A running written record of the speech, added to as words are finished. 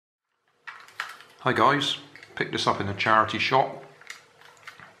Hi guys, picked this up in a charity shop.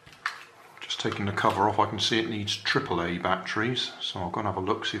 Just taking the cover off, I can see it needs AAA batteries, so I'll go and have a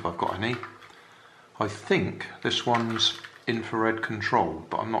look, see if I've got any. I think this one's infrared controlled,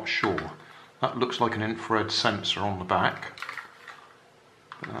 but I'm not sure. That looks like an infrared sensor on the back,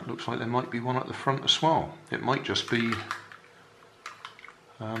 but that looks like there might be one at the front as well. It might just be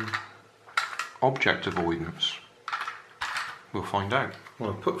object avoidance. We'll find out.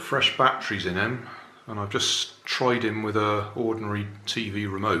 Well, I've put fresh batteries in him, and I've just tried him with an ordinary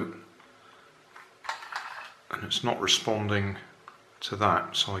TV remote, and it's not responding to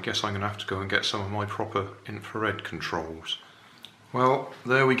that, so I guess I'm going to have to go and get some of my proper infrared controls. Well,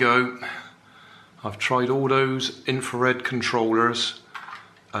 there we go. I've tried all those infrared controllers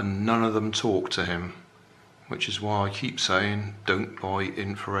and none of them talk to him, which is why I keep saying don't buy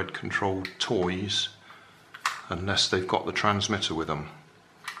infrared controlled toys unless they've got the transmitter with them.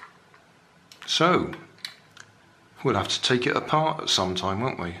 So we'll have to take it apart at some time,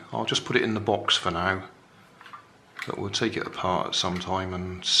 won't we? I'll just put it in the box for now, but we'll take it apart at some time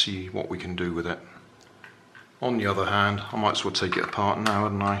and see what we can do with it. On the other hand, I might as well take it apart now,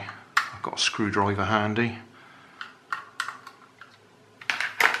 hadn't I? I've got a screwdriver handy.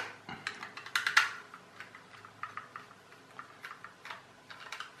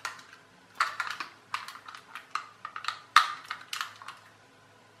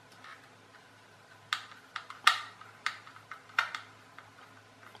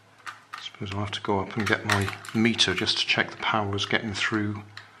 I suppose I'll have to go up and get my meter just to check the power's getting through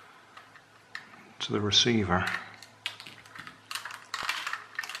to the receiver.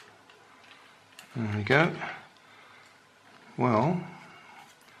 There we go. Well,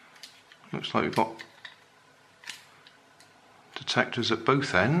 looks like we've got detectors at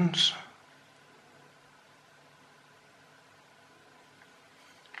both ends.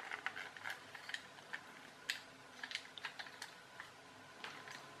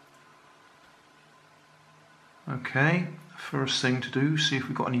 Okay, first thing to do, see if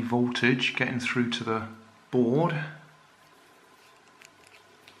we've got any voltage getting through to the board.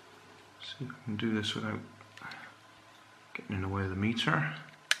 See if we can do this without getting in the way of the meter.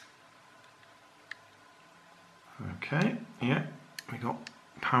 Okay, yeah, we got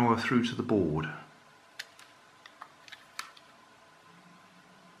power through to the board.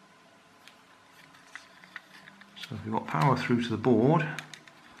 So if we've got power through to the board,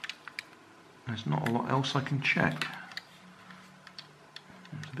 there's not a lot else I can check.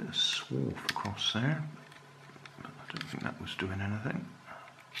 There's a bit of swarf across there, but I don't think that was doing anything.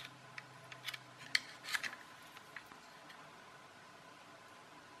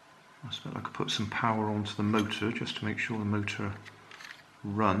 I suppose I could put some power onto the motor just to make sure the motor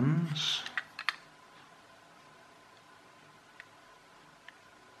runs.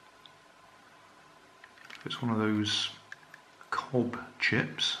 If it's one of those cob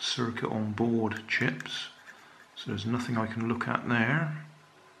chips, circuit on board chips, so there's nothing I can look at there.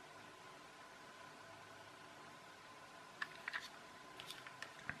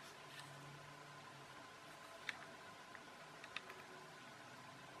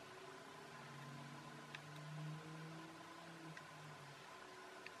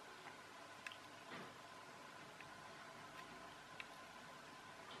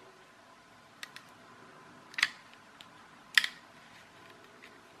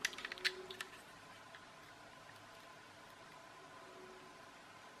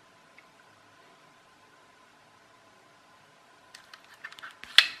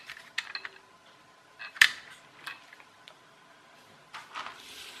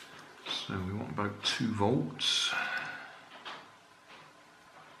 So we want about 2 volts.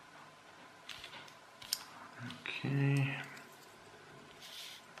 Okay.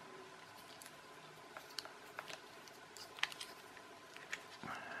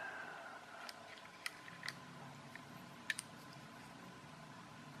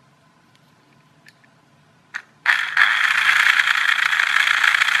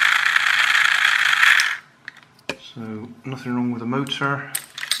 So nothing wrong with the motor.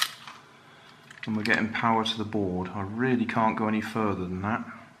 And we're getting power to the board. I really can't go any further than that.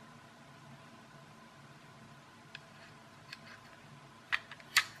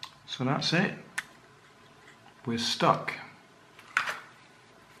 So that's it. We're stuck.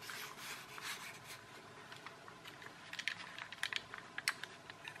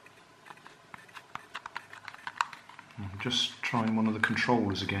 I'm just trying one of the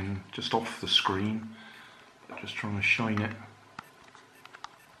controllers again, just off the screen, but just trying to shine it.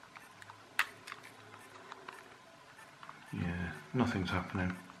 Yeah, nothing's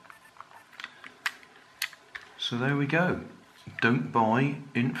happening. So there we go. Don't buy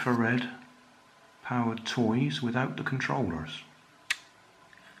infrared powered toys without the controllers.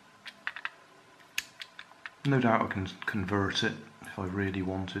 No doubt I can convert it if I really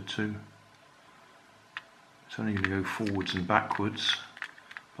wanted to. It's only going to go forwards and backwards,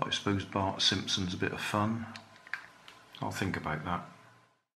 but I suppose Bart Simpson's a bit of fun. I'll think about that.